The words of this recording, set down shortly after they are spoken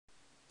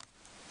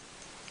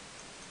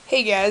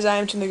Hey guys, I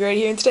am Tim the Great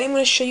here, and today I'm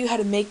going to show you how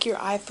to make your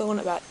iPhone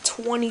about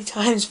 20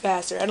 times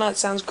faster. I know it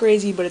sounds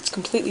crazy, but it's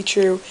completely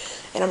true,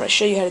 and I'm going to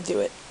show you how to do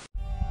it.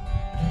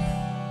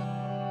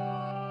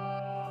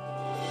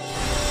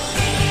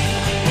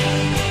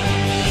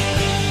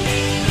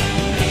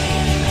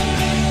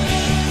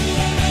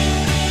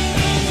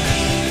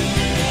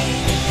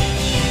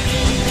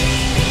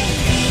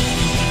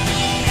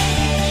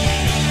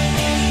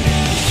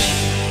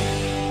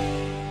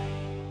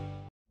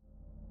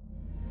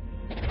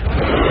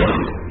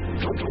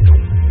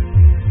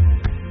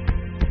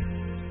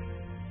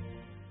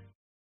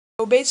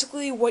 So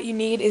basically what you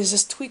need is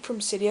this tweak from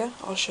Cydia.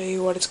 I'll show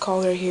you what it's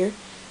called right here.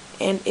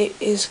 And it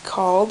is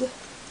called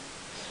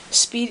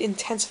Speed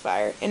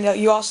Intensifier. And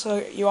you also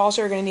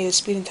are going to need a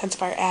Speed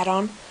Intensifier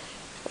add-on.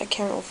 My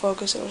camera will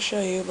focus, it'll show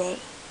you, but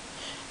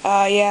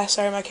yeah,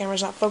 sorry my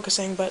camera's not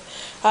focusing, but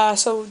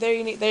so there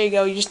you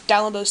go. You just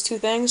download those two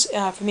things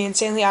from the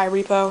Insanely I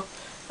repo.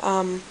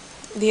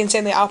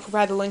 I'll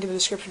provide the link in the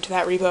description to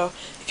that repo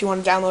if you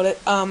want to download it.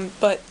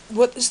 But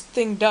what this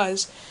thing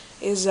does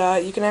is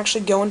you can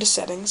actually go into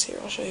settings. Here,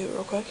 I'll show you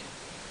real quick.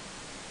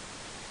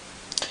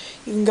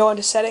 You can go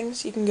into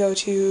settings, you can go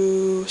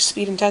to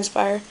Speed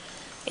Intensifier,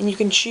 and you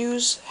can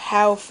choose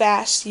how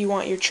fast you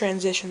want your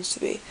transitions to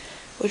be,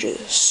 which is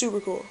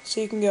super cool.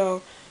 So you can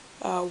go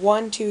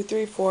 1, 2,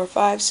 3, 4,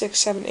 5, 6,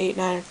 7, 8,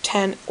 9,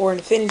 10, or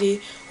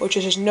infinity, which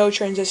is just no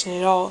transition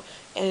at all,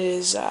 and it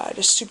is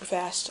just super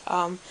fast.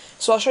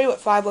 So I'll show you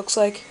what 5 looks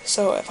like.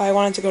 So if I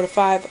wanted to go to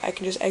 5, I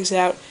can just exit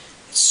out.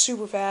 It's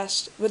super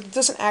fast, but it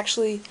doesn't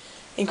actually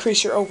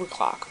increase your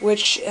overclock,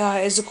 which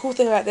is the cool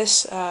thing about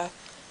this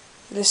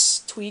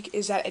this tweak,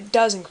 is that it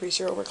does increase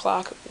your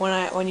overclock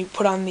when you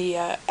put on the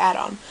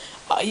add-on.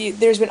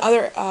 There's been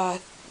other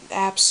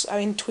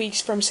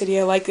tweaks from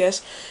Cydia like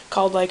this,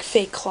 called like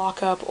fake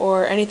clock up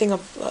or anything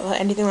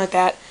like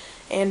that.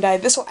 And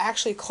this will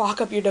actually clock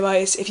up your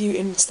device if you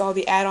install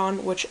the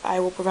add-on, which I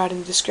will provide in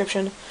the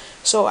description.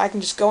 So I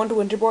can just go into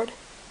Winterboard,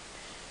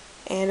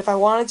 and if I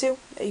wanted to,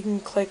 you can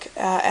click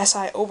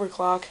SI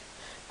overclock,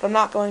 but I'm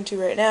not going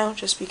to right now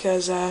just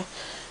because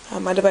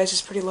my device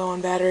is pretty low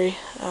on battery.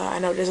 I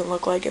know it doesn't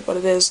look like it, but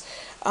it is.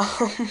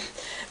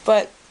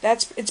 But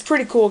it's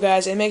pretty cool,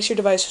 guys. It makes your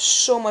device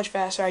so much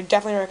faster. I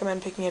definitely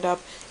recommend picking it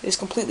up. It is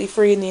completely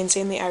free in the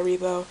Insanely I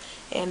repo,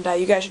 and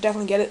you guys should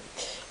definitely get it.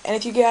 And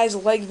if you guys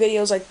like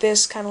videos like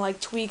this, kind of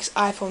like tweaks,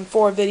 iPhone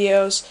 4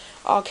 videos,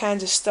 all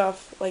kinds of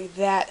stuff like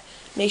that,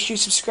 make sure you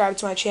subscribe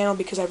to my channel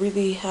because I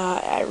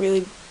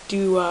really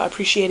do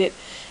appreciate it.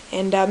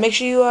 And make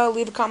sure you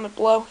leave a comment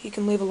below. You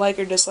can leave a like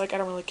or dislike. I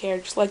don't really care.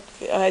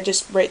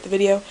 Just rate the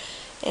video.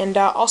 And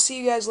I'll see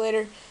you guys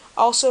later.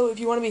 Also, if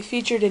you want to be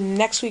featured in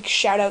next week's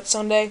Shoutout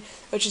Sunday,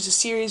 which is a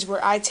series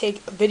where I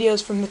take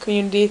videos from the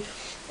community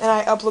and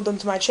I upload them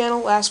to my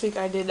channel. Last week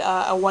I did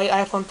a white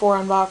iPhone 4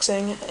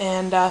 unboxing,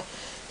 and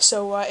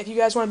so if you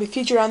guys want to be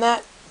featured on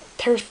that,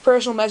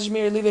 personal message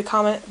me or leave a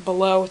comment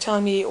below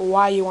telling me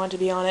why you want to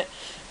be on it,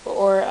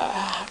 or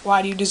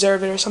why do you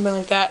deserve it, or something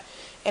like that.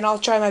 And I'll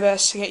try my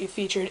best to get you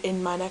featured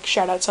in my next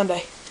Shoutout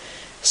Sunday.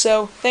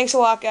 So, thanks a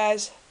lot,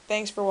 guys.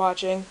 Thanks for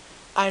watching.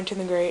 I'm Tim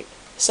the Great,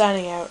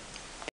 signing out.